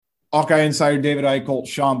Hawkeye insider David Eichholt,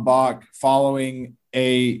 Sean Bach, following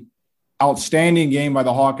a outstanding game by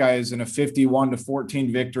the Hawkeyes in a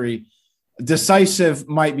 51-14 victory. Decisive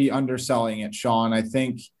might be underselling it, Sean. I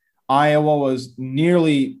think Iowa was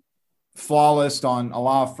nearly flawless on a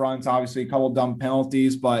lot of fronts, obviously a couple dumb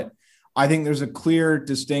penalties, but I think there's a clear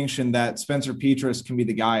distinction that Spencer Petras can be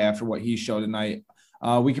the guy after what he showed tonight.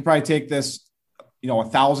 We could probably take this,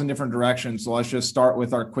 1,000 different directions. So let's just start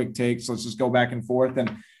with our quick takes. Let's just go back and forth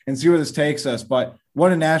and see where this takes us. But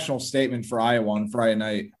what a national statement for Iowa on Friday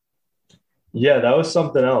night. Yeah, that was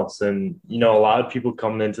something else. And, a lot of people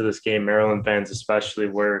coming into this game, Maryland fans especially,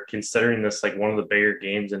 were considering this like one of the bigger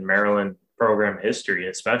games in Maryland program history,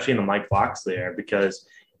 especially in the Mike Locksley era, because,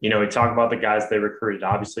 we talk about the guys they recruited.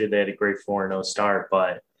 Obviously, they had a great 4-0 start,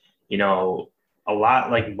 but, a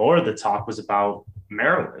lot like more of the talk was about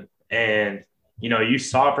Maryland. And, you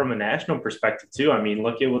saw from a national perspective too. I mean,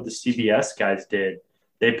 look at what the CBS guys did.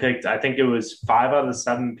 They picked, I think it was 5 out of the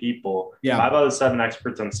 7 people, 5 out of the 7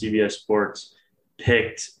 experts on CBS Sports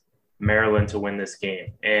picked Maryland to win this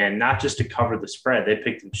game. And not just to cover the spread, they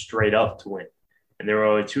picked them straight up to win. And there were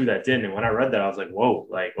only 2 that didn't. And when I read that, I was like, whoa,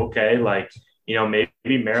 like, okay, like,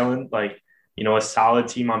 maybe Maryland, like, a solid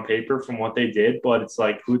team on paper from what they did, but it's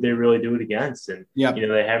like, who'd they really do it against? And,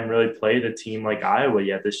 they haven't really played a team like Iowa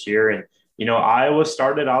yet this year. And, Iowa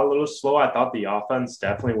started out a little slow. I thought the offense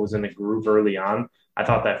definitely was in a groove early on. I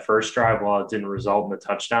thought that first drive, while it didn't result in a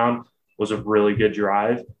touchdown, was a really good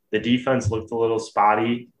drive. The defense looked a little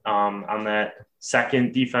spotty on that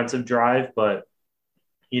second defensive drive. But,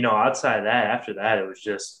 outside of that, after that, it was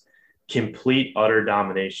just complete, utter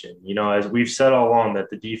domination. As we've said all along, that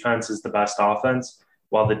the defense is the best offense.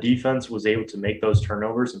 While the defense was able to make those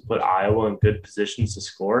turnovers and put Iowa in good positions to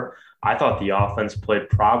score, I thought the offense played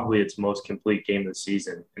probably its most complete game of the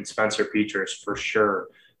season. And Spencer Petras, for sure,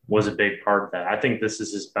 was a big part of that. I think this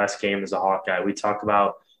is his best game as a Hawkeye. We talked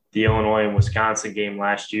about the Illinois and Wisconsin game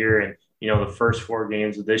last year, and the first 4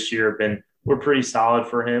 games of this year were pretty solid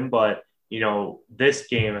for him. But this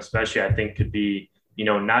game especially, I think, could be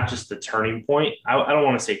not just the turning point. I don't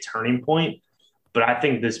want to say turning point, but I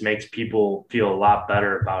think this makes people feel a lot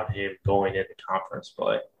better about him going into conference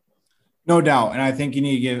play. No doubt. And I think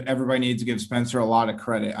everybody needs to give Spencer a lot of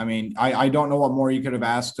credit. I mean, I don't know what more you could have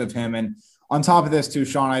asked of him. And on top of this too,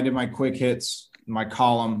 Sean, I did my quick hits, my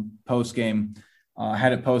column post game,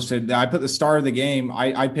 had it posted. I put the star of the game.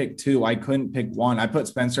 I picked 2. I couldn't pick 1. I put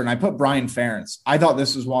Spencer and I put Brian Ferentz. I thought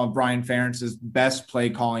this was one of Brian Ferentz's best play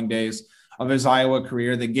calling days of his Iowa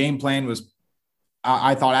career. The game plan was,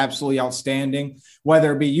 I thought, absolutely outstanding,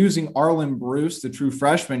 whether it be using Arlen Bruce, the true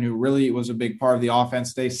freshman, who really was a big part of the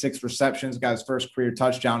offense today, 6 receptions, got his first career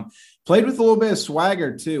touchdown, played with a little bit of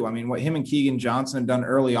swagger too. I mean, what him and Keegan Johnson have done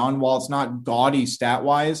early on, while it's not gaudy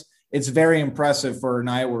stat-wise, it's very impressive for an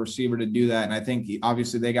Iowa receiver to do that. And I think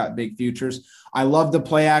obviously they got big futures. I love the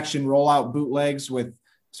play action rollout bootlegs with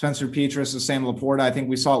Spencer Petras and Sam Laporta. I think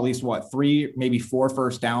we saw at least 3, maybe 4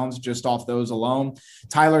 first downs just off those alone.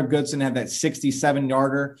 Tyler Goodson had that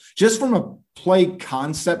 67-yarder. Just from a play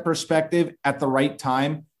concept perspective at the right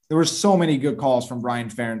time, there were so many good calls from Brian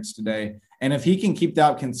Ferentz today. And if he can keep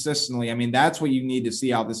that up consistently, I mean, that's what you need to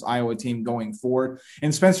see out this Iowa team going forward.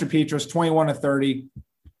 And Spencer Petras, 21-30.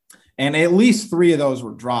 And at least 3 of those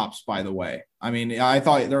were drops, by the way. I mean, I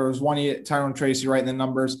thought there was one, Tyrone Tracy, right in the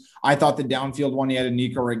numbers. I thought the downfield one he had,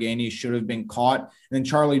 Nico Reganey, should have been caught. And then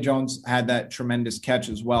Charlie Jones had that tremendous catch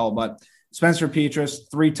as well. But Spencer Petras,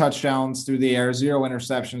 3 touchdowns through the air, 0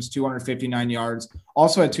 interceptions, 259 yards.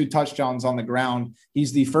 Also had 2 touchdowns on the ground.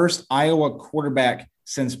 He's the first Iowa quarterback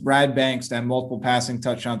since Brad Banks to have multiple passing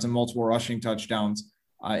touchdowns and multiple rushing touchdowns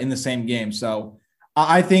in the same game. So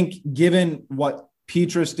I think given what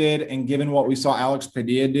Petras did and given what we saw Alex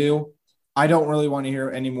Padilla do, I don't really want to hear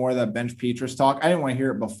any more of that bench Petras talk. I didn't want to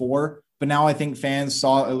hear it before, but now I think fans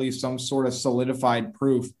saw at least some sort of solidified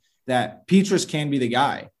proof that Petras can be the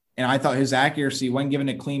guy. And I thought his accuracy when given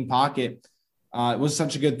a clean pocket was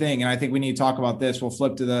such a good thing. And I think we need to talk about this. We'll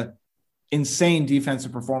flip to the insane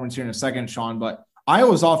defensive performance here in a second, Sean, but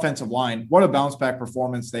Iowa's offensive line, what a bounce back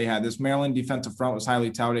performance they had. This Maryland defensive front was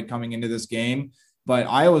highly touted coming into this game. But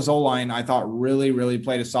Iowa's O-line, I thought, really, really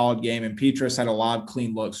played a solid game. And Petras had a lot of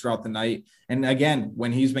clean looks throughout the night. And again,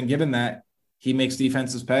 when he's been given that, he makes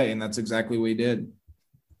defenses pay. And that's exactly what he did.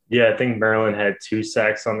 Yeah, I think Maryland had 2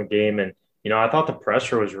 sacks on the game. And, I thought the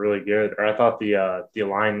pressure was really good. Or I thought the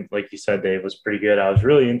line, like you said, Dave, was pretty good. I was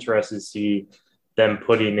really interested to see them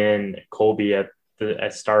putting in Colby at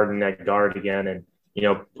starting at guard again. And,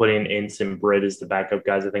 putting Ince and Britt as the backup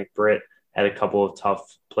guys. I think Britt had a couple of tough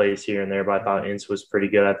plays here and there, but I thought Ince was pretty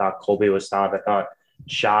good. I thought Colby was solid. I thought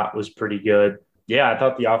Schott was pretty good. Yeah, I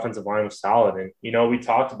thought the offensive line was solid. And, we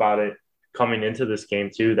talked about it coming into this game,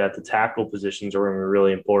 too, that the tackle positions are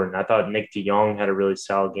really important. I thought Nick DeYoung had a really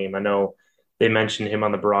solid game. I know they mentioned him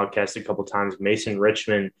on the broadcast a couple times. Mason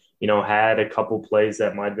Richmond, had a couple plays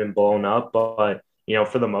that might have been blown up, but,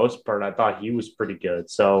 for the most part, I thought he was pretty good.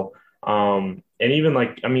 So, and even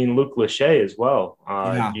Luke Lachey as well,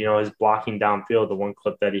 Yeah. his blocking downfield, the one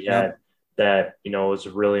clip that he had Yep. that, was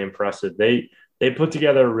really impressive. They put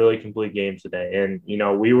together a really complete game today. And,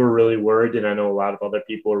 we were really worried, and I know a lot of other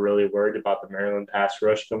people were really worried about the Maryland pass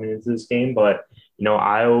rush coming into this game, but,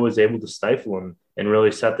 Iowa was able to stifle them and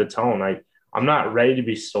really set the tone. I'm not ready to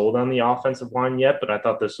be sold on the offensive line yet, but I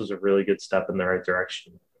thought this was a really good step in the right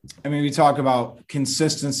direction. I mean, we talk about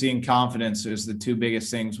consistency and confidence is the two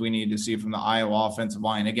biggest things we need to see from the Iowa offensive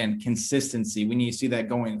line. Again, consistency. We need to see that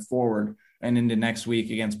going forward and into next week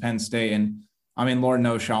against Penn State. And I mean, Lord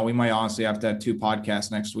knows, Sean, we might honestly have to have 2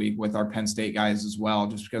 podcasts next week with our Penn State guys as well,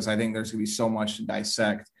 just because I think there's going to be so much to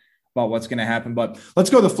dissect about what's going to happen. But let's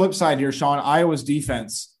go to the flip side here, Sean. Iowa's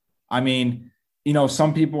defense. I mean,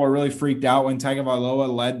 some people are really freaked out when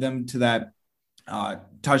Tagovailoa led them to that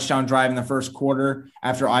touchdown drive in the first quarter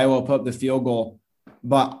after Iowa put up the field goal.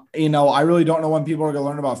 But, I really don't know when people are going to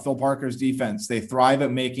learn about Phil Parker's defense. They thrive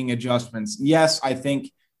at making adjustments. Yes, I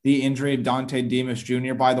think the injury of Dante Demas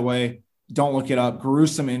Jr., by the way, don't look it up.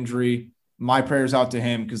 Gruesome injury. My prayers out to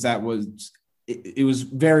him because it was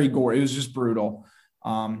very gory. It was just brutal.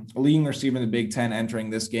 Leading receiver in the Big Ten entering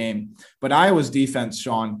this game. But Iowa's defense,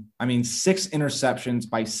 Sean, 6 interceptions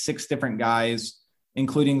by 6 different guys,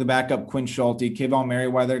 including the backup Quinn Schulte, Kayvon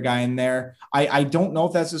Merriweather guy in there. I don't know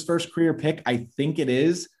if that's his first career pick. I think it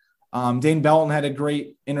is. Dane Belton had a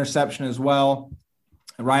great interception as well.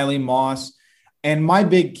 Riley Moss. And my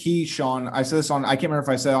big key, Sean, I said this I can't remember if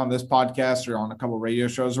I said it on this podcast or on a couple of radio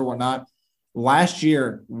shows or whatnot. Last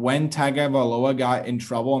year, when Tagovailoa got in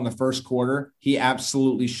trouble in the first quarter, he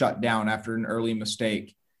absolutely shut down after an early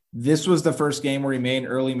mistake. This was the first game where he made an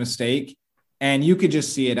early mistake. And you could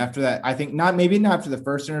just see it after that. I think maybe not after the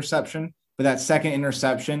first interception, but that second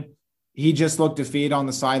interception, he just looked defeated on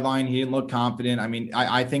the sideline. He didn't look confident.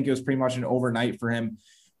 I think it was pretty much an overnight for him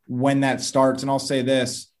when that starts. And I'll say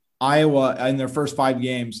this, Iowa in their first 5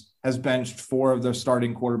 games has benched 4 of the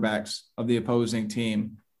starting quarterbacks of the opposing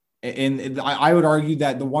team. And I would argue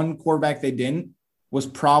that the one quarterback they didn't was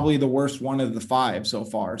probably the worst one of the 5 so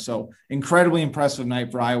far. So incredibly impressive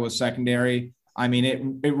night for Iowa's secondary.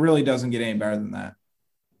 It really doesn't get any better than that.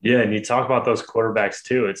 Yeah, and you talk about those quarterbacks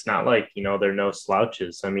too. It's not like, they're no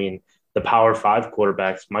slouches. The Power 5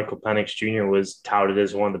 quarterbacks, Michael Penix Jr. was touted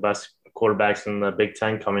as one of the best quarterbacks in the Big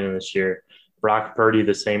Ten coming in this year. Brock Purdy,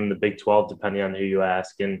 the same in the Big 12, depending on who you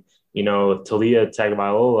ask. And, Taulia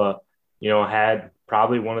Tagovailoa, had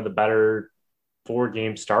probably one of the better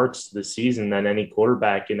 4-game starts this season than any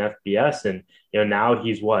quarterback in FBS. And, now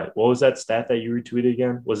he's what was that stat that you retweeted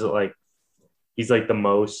again? Was it like, he has the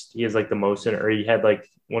most, or he had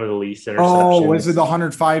one of the least interceptions. Oh, was it the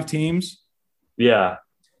 105 teams? Yeah.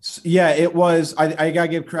 Yeah, it was. I got to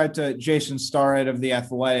give credit to Jason Starrett of The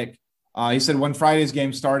Athletic. He said when Friday's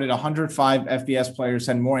game started, 105 FBS players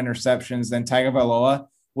had more interceptions than Tagovailoa.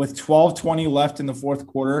 With 12:20 left in the fourth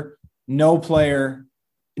quarter, no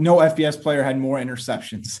FBS player had more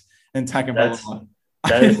interceptions than Tagovailoa.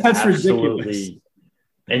 That's ridiculous.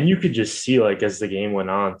 And you could just see, as the game went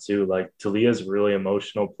on, too, Taulia's a really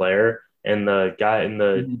emotional player. And the guy and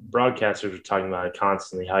the broadcasters were talking about it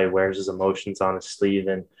constantly, how he wears his emotions on his sleeve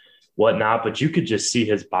and whatnot. But you could just see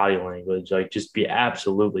his body language, just be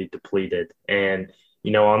absolutely depleted. And,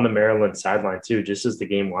 on the Maryland sideline, too, just as the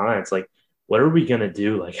game went on, it's what are we going to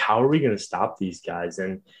do? How are we going to stop these guys?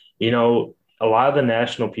 And, a lot of the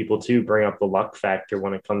national people, too, bring up the luck factor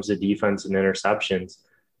when it comes to defense and interceptions.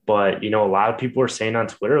 But, a lot of people are saying on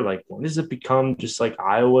Twitter, when does it become just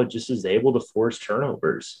Iowa just is able to force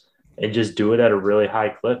turnovers and just do it at a really high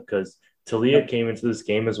clip? Because Taulia came into this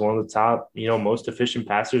game as one of the top, most efficient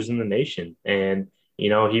passers in the nation. And,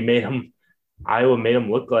 Iowa made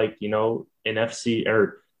him look like, an FC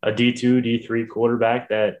or a D2, D3 quarterback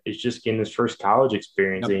that is just getting his first college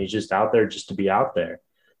experience. And he's just out there just to be out there.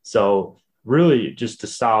 So really just a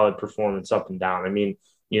solid performance up and down.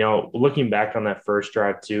 Looking back on that first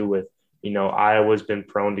drive too, with, Iowa's been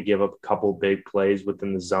prone to give up a couple big plays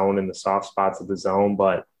within the zone and the soft spots of the zone.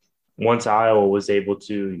 But once Iowa was able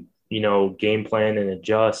to, game plan and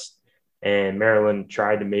adjust, and Maryland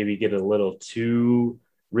tried to maybe get a little too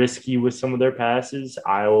risky with some of their passes,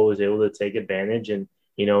 Iowa was able to take advantage and,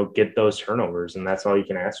 get those turnovers. And that's all you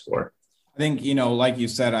can ask for. I think, like you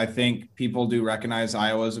said, I think people do recognize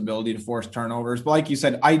Iowa's ability to force turnovers. But like you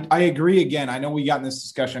said, I agree again. I know we got in this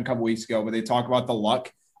discussion a couple weeks ago, but they talk about the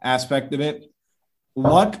luck aspect of it.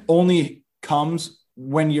 Luck only comes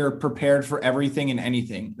when you're prepared for everything and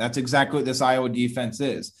anything. That's exactly what this Iowa defense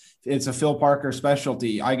is. It's a Phil Parker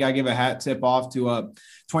specialty. I got to give a hat tip off to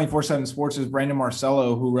 24/7 Sports' Brandon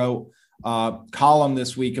Marcello, who wrote a column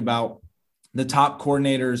this week about the top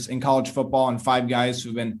coordinators in college football and 5 guys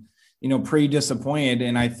who've been, pretty disappointed.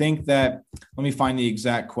 And I think that, let me find the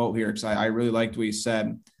exact quote here because I really liked what he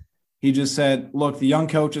said. He just said, look, the young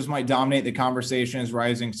coaches might dominate the conversation as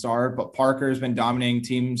rising star, but Parker has been dominating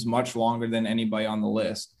teams much longer than anybody on the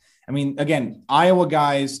list. I mean, again, Iowa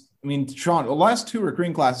guys, Sean, the last 2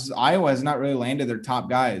 recruiting classes, Iowa has not really landed their top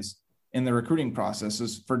guys in the recruiting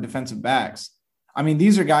processes for defensive backs.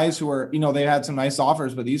 These are guys who are, they had some nice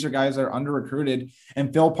offers, but these are guys that are under recruited,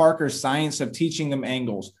 and Phil Parker's science of teaching them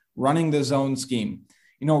angles, running the zone scheme,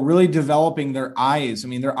 really developing their eyes.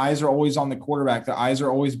 Their eyes are always on the quarterback. Their eyes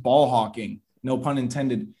are always ball hawking, no pun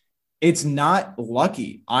intended. It's not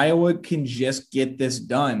lucky. Iowa can just get this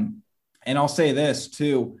done. And I'll say this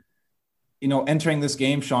too, entering this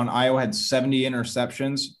game, Sean, Iowa had 70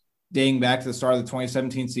 interceptions dating back to the start of the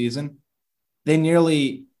 2017 season. They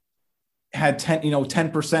nearly had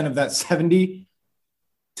 10% of that 70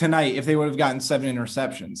 tonight if they would have gotten 7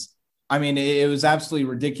 interceptions. It was absolutely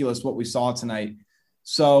ridiculous what we saw tonight.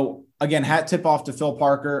 So again, hat tip off to Phil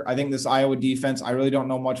Parker. I think this Iowa defense, I really don't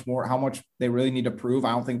know much more, how much they really need to prove.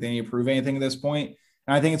 I don't think they need to prove anything at this point.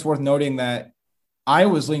 And I think it's worth noting that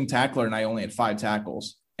Iowa's leading tackler and I only had 5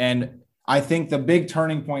 tackles. And I think the big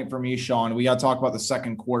turning point for me, Sean, we got to talk about the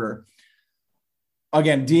second quarter.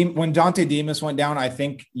 Again, when Dante Demas went down, I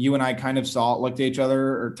think you and I kind of looked at each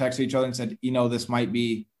other or texted each other and said, this might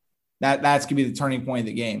be that's going to be the turning point of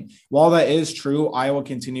the game. While that is true, Iowa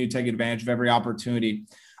continued to take advantage of every opportunity.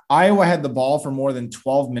 Iowa had the ball for more than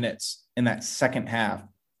 12 minutes in that second quarter,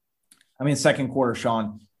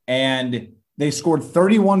 Sean, and they scored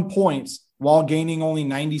 31 points while gaining only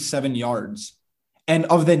 97 yards. And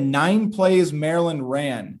of the 9 plays Maryland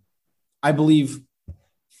ran, I believe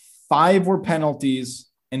 5 were penalties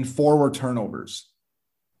and 4 were turnovers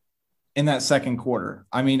in that second quarter.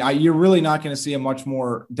 You're really not going to see a much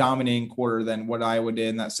more dominating quarter than what Iowa did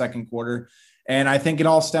in that second quarter. And I think it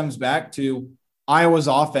all stems back to Iowa's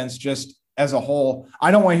offense just as a whole.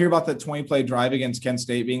 I don't want to hear about the 20-play drive against Kent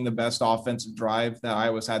State being the best offensive drive that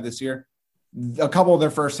Iowa's had this year. A couple of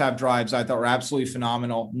their first half drives I thought were absolutely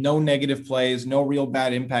phenomenal. No negative plays, no real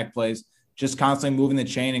bad impact plays, just constantly moving the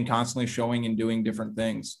chain and constantly showing and doing different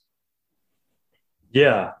things.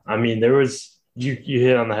 Yeah, there was you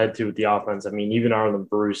hit on the head too with the offense. Even Arlen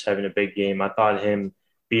Bruce having a big game. I thought him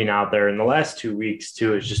being out there in the last 2 weeks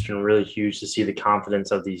too has just been really huge to see the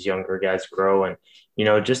confidence of these younger guys grow and,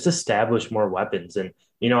 just establish more weapons. And,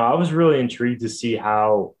 I was really intrigued to see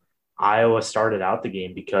how Iowa started out the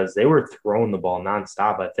game because they were throwing the ball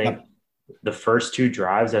nonstop. I think the first 2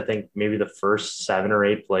 drives, I think maybe the first 7 or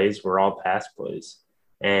 8 plays were all pass plays.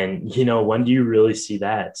 And, when do you really see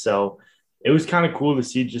that? So it was kind of cool to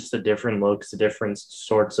see just the different looks, the different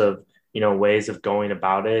sorts of, ways of going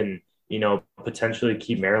about it and, potentially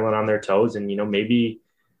keep Maryland on their toes and, maybe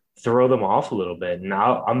throw them off a little bit. And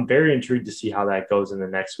now I'm very intrigued to see how that goes in the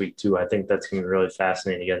next week too. I think that's going to be really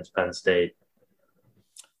fascinating against Penn State.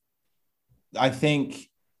 I think,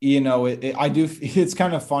 it's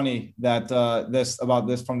kind of funny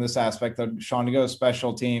that from this aspect of Sean to go to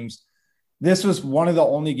special teams. This was one of the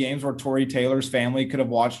only games where Tory Taylor's family could have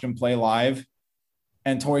watched him play live.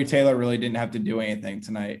 And Tory Taylor really didn't have to do anything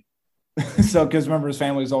tonight. Because remember, his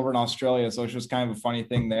family's over in Australia. So it's just kind of a funny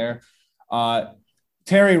thing there.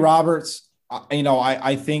 Terry Roberts,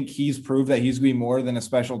 I think he's proved that he's going to be more than a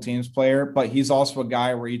special teams player, but he's also a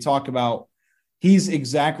guy where you talk about he's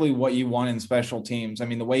exactly what you want in special teams.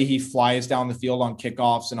 The way he flies down the field on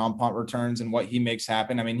kickoffs and on punt returns and what he makes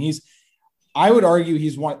happen. I would argue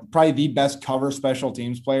he's probably the best cover special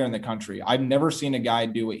teams player in the country. I've never seen a guy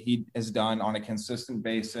do what he has done on a consistent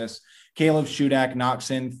basis. Caleb Shudak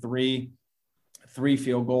knocks in three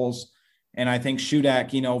field goals. And I think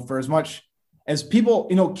Shudak, for as much as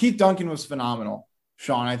people, Keith Duncan was phenomenal,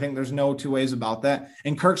 Sean. I think there's no 2 ways about that.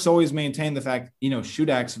 And Kirk's always maintained the fact,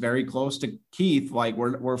 Shudak's very close to Keith. Like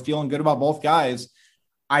we're feeling good about both guys.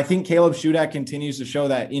 I think Caleb Shudak continues to show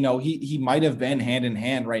that, he might have been hand in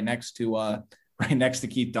hand right next to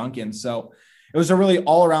Keith Duncan. So it was a really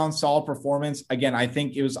all around solid performance. Again, I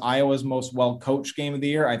think it was Iowa's most well-coached game of the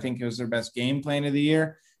year. I think it was their best game plan of the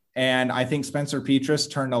year. And I think Spencer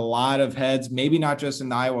Petras turned a lot of heads, maybe not just in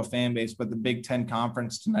the Iowa fan base, but the Big Ten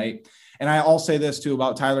Conference tonight. And I'll say this too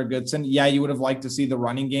about Tyler Goodson. Yeah, you would have liked to see the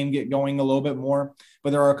running game get going a little bit more,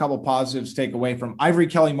 but there are a couple positives to take away from Ivory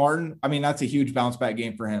Kelly Martin. I mean, that's a huge bounce back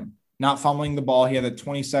game for him. Not fumbling the ball. He had a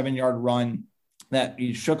 27-yard run that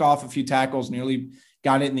he shook off a few tackles, nearly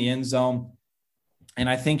got it in the end zone. And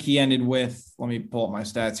I think he ended with, let me pull up my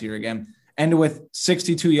stats here again, ended with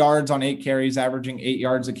 62 yards on 8 carries, averaging 8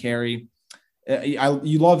 yards a carry.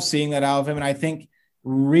 You love seeing that out of him. And I think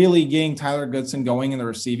really getting Tyler Goodson going in the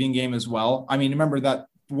receiving game as well. I mean, remember that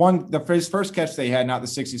his first catch they had, not the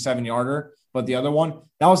 67-yarder, but the other one,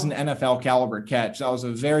 that was an NFL caliber catch. That was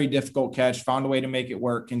a very difficult catch, found a way to make it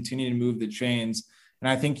work, continue to move the chains. And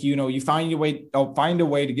I think, you find a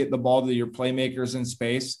way to get the ball to your playmakers in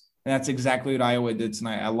space. And that's exactly what Iowa did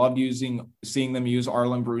tonight. I loved seeing them use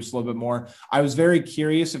Arlen Bruce a little bit more. I was very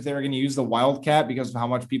curious if they were going to use the Wildcat because of how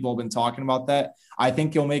much people have been talking about that. I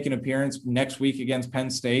think he'll make an appearance next week against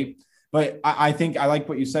Penn State. But I think I like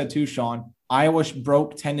what you said too, Sean. Iowa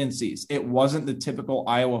broke tendencies. It wasn't the typical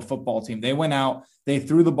Iowa football team. They went out, they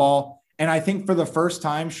threw the ball. And I think for the first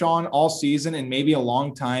time, Sean, all season and maybe a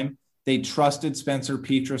long time, they trusted Spencer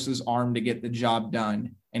Petras's arm to get the job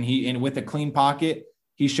done. And with a clean pocket,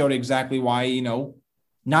 he showed exactly why,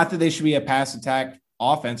 not that they should be a pass attack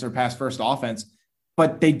offense or pass first offense,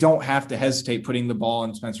 but they don't have to hesitate putting the ball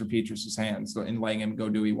in Spencer Petras's hands and letting him go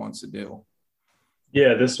do what he wants to do.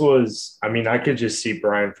 Yeah, I could just see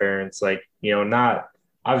Brian Ferentz, not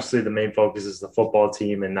obviously the main focus is the football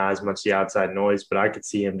team and not as much the outside noise, but I could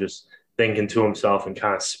see him just thinking to himself and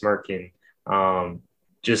kind of smirking,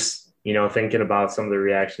 thinking about some of the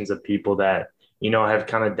reactions of people that, have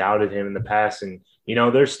kind of doubted him in the past. And,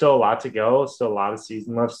 there's still a lot to go, still a lot of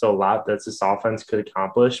season left, still a lot that this offense could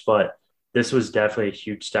accomplish, but this was definitely a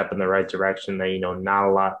huge step in the right direction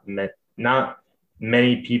that, not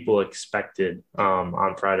many people expected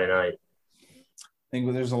on Friday night. I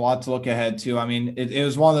think there's a lot to look ahead to. I mean, it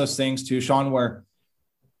was one of those things too, Sean, where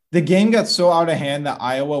the game got so out of hand that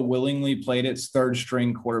Iowa willingly played its third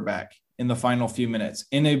string quarterback in the final few minutes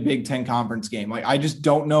in a Big Ten conference game. Like, I just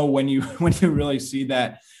don't know when you really see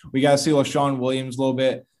that. We got to see LaShawn Williams a little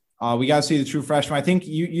bit. We got to see the true freshman. I think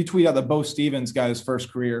you tweeted out that Bo Stevens got his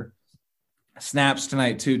first career snaps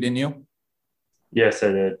tonight too, didn't you? Yes,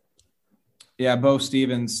 I did. Yeah, Bo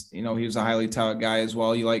Stevens, he was a highly touted guy as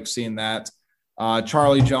well. You like seeing that.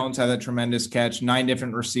 Charlie Jones had a tremendous catch. 9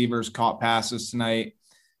 different receivers caught passes tonight.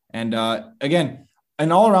 And again,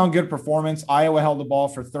 an all-around good performance. Iowa held the ball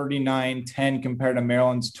for 39-10 compared to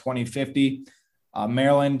Maryland's 20-50.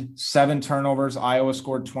 Maryland, 7 turnovers. Iowa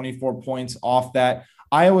scored 24 points off that.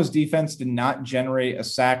 Iowa's defense did not generate a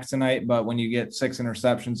sack tonight, but when you get 6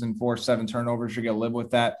 interceptions and 7 turnovers, you're going to live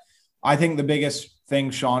with that. I think the biggest thing,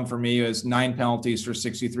 Sean, for me is 9 penalties for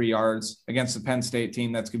 63 yards against the Penn State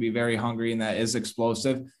team that's going to be very hungry and that is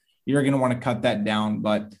explosive. You're going to want to cut that down.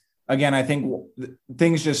 But again, I think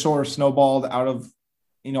things just sort of snowballed out of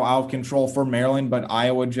control for Maryland, but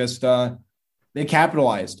Iowa just they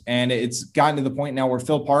capitalized. And it's gotten to the point now where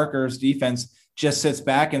Phil Parker's defense just sits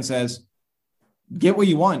back and says, get what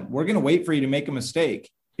you want. We're going to wait for you to make a mistake,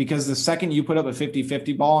 because the second you put up a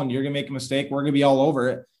 50-50 ball and you're going to make a mistake, we're going to be all over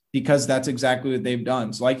it, because that's exactly what they've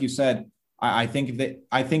done. So like you said, I think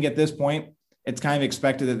at this point, it's kind of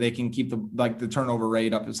expected that they can keep the turnover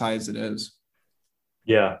rate up as high as it is.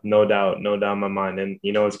 Yeah, no doubt in my mind. And,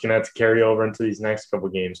 it's going to have to carry over into these next couple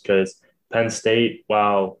of games, because Penn State,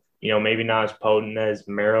 while, maybe not as potent as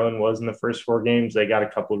Maryland was in the first 4 games, they got a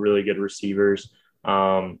couple of really good receivers.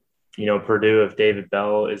 Purdue, if David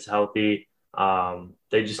Bell is healthy,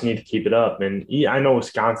 they just need to keep it up. And I know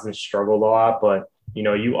Wisconsin struggled a lot, but,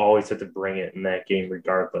 you always have to bring it in that game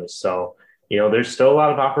regardless. So, there's still a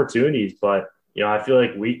lot of opportunities, but, I feel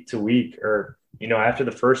like week to week, or, after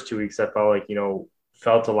the first 2 weeks, I felt like,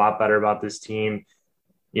 felt a lot better about this team.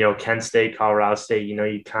 Kent State, Colorado State,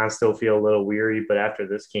 you kind of still feel a little weary, but after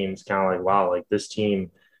this game, it's kind of like, wow, like this team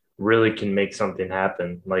really can make something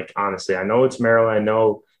happen. Like, honestly, I know it's Maryland. I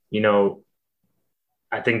know,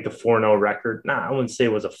 I think the 4-0 record, I wouldn't say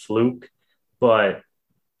it was a fluke, but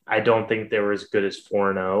I don't think they were as good as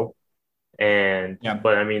 4-0.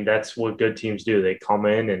 But I mean, that's what good teams do. They come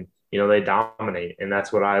in and, they dominate. And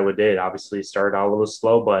that's what Iowa did. Obviously, it started out a little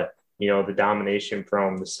slow, but, the domination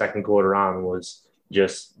from the second quarter on was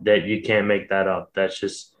just that you can't make that up.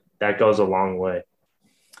 That goes a long way.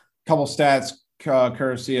 Couple stats,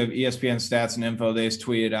 courtesy of ESPN Stats and Info. They just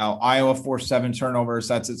tweeted out Iowa forced 7 turnovers.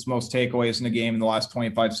 That's its most takeaways in a game in the last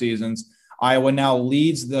 25 seasons. Iowa now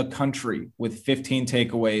leads the country with 15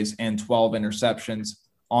 takeaways and 12 interceptions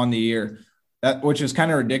on the year. which is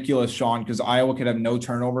kind of ridiculous, Sean, because Iowa could have no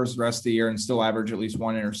turnovers the rest of the year and still average at least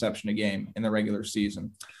one interception a game in the regular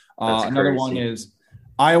season. Another one is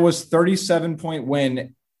Iowa's 37-point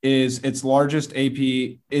win is its largest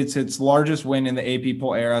AP. It's its largest win in the AP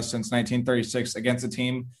poll era since 1936 against a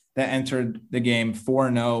team that entered the game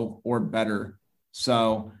 4-0 or better.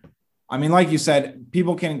 So, I mean, like you said,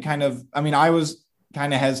 people can I was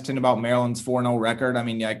kind of hesitant about Maryland's 4-0 record. I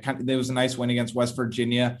mean, yeah, there was a nice win against West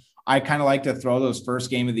Virginia. I kind of like to throw those first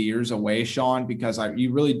game of the years away, Sean, because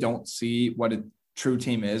you really don't see what a true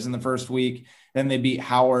team is in the first week. Then they beat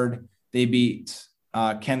Howard, they beat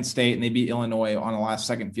Kent State, and they beat Illinois on a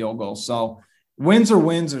last-second field goal. So wins are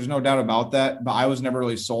wins. There's no doubt about that. But I was never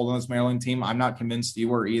really sold on this Maryland team. I'm not convinced you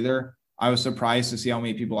were either. I was surprised to see how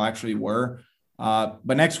many people actually were. But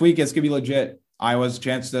next week, it's going to be legit. Iowa's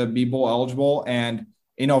chance to be bowl eligible. And,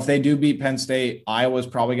 if they do beat Penn State, Iowa's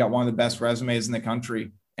probably got one of the best resumes in the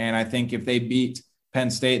country. And I think if they beat Penn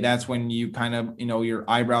State, that's when you kind of, your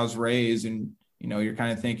eyebrows raise and, you're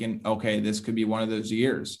kind of thinking, okay, this could be one of those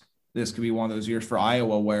years. This could be one of those years for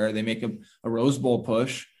Iowa where they make a Rose Bowl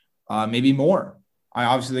push, maybe more.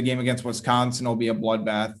 Obviously, the game against Wisconsin will be a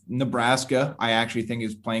bloodbath. Nebraska, I actually think,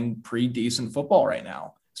 is playing pretty decent football right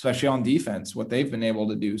now, especially on defense, what they've been able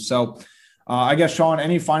to do. So I guess, Sean,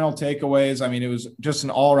 any final takeaways? I mean, it was just an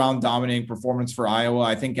all-around dominating performance for Iowa.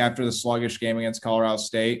 I think after the sluggish game against Colorado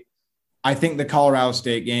State, I think the Colorado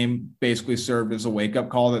State game basically served as a wake-up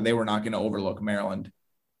call that they were not going to overlook Maryland.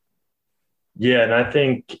 Yeah, and I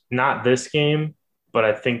think not this game, but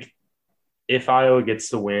I think if Iowa gets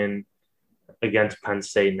the win against Penn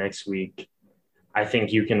State next week, I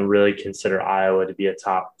think you can really consider Iowa to be a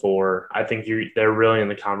top 4. I think they're really in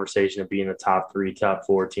the conversation of being a top 3, top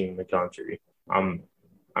 4 team in the country. Am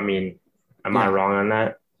I wrong on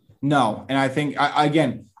that? No, and I think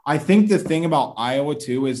I think the thing about Iowa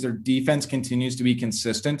too is their defense continues to be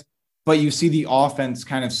consistent, but you see the offense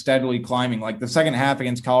kind of steadily climbing. Like the second half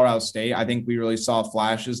against Colorado State, I think we really saw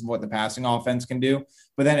flashes of what the passing offense can do.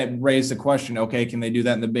 But then it raised the question, okay, can they do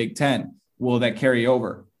that in the Big Ten? Will that carry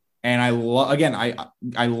over? And I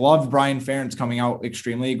loved Brian Ferentz coming out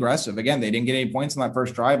extremely aggressive. Again, they didn't get any points on that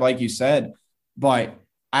first drive, like you said. But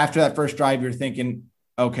after that first drive, you're thinking,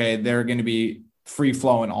 okay, they're going to be free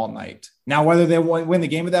flowing all night. Now, whether they win the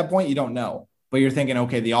game at that point, you don't know. But you're thinking,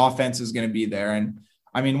 okay, the offense is going to be there. And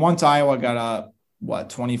I mean, once Iowa got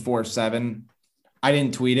 24-7, I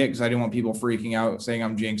didn't tweet it because I didn't want people freaking out saying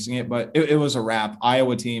I'm jinxing it, but it was a wrap.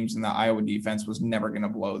 Iowa teams and the Iowa defense was never going to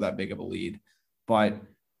blow that big of a lead. But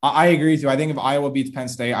I agree with you. I think if Iowa beats Penn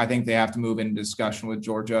State, I think they have to move into discussion with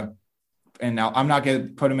Georgia. And now I'm not going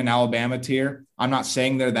to put them in Alabama tier. I'm not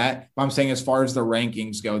saying they're that, but I'm saying as far as the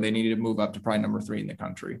rankings go, they need to move up to probably number 3 in the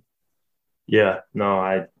country. Yeah, no,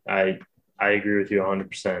 I agree with you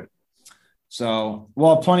 100%. So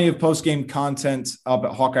we'll have plenty of post-game content up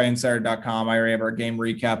at HawkeyeInsider.com. I already have our game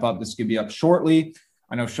recap up. This could be up shortly.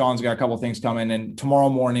 I know Sean's got a couple of things coming, and tomorrow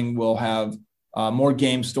morning we'll have more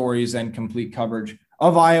game stories and complete coverage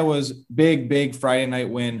of Iowa's big Friday night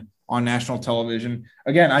win on national television.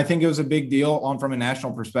 Again, I think it was a big deal from a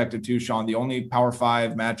national perspective too, Sean, the only Power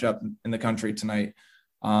 5 matchup in the country tonight.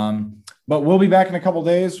 But we'll be back in a couple of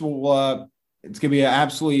days. It's going to be an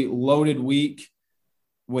absolutely loaded week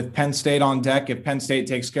with Penn State on deck. If Penn State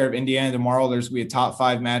takes care of Indiana tomorrow, there's going to be a top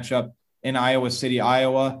 5 matchup in Iowa City,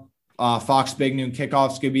 Iowa. Fox Big Noon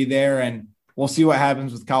kickoffs could be there, and we'll see what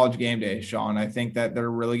happens with College Game Day, Sean. I think that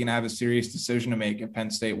they're really going to have a serious decision to make if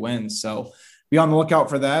Penn State wins. So be on the lookout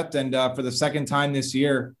for that. And for the second time this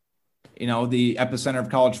year, the epicenter of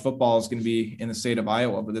college football is going to be in the state of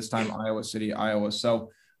Iowa, but this time Iowa City, Iowa.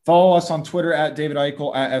 So follow us on Twitter at David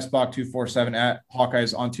Eichel, at SBach247, at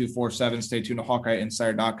Hawkeyes on 247. Stay tuned to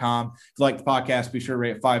HawkeyeInsider.com. If you like the podcast, be sure to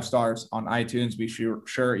rate 5 stars on iTunes. Be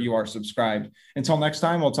sure you are subscribed. Until next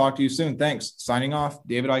time, we'll talk to you soon. Thanks. Signing off,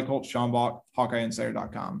 David Eichel, Sean Bach,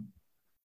 HawkeyeInsider.com.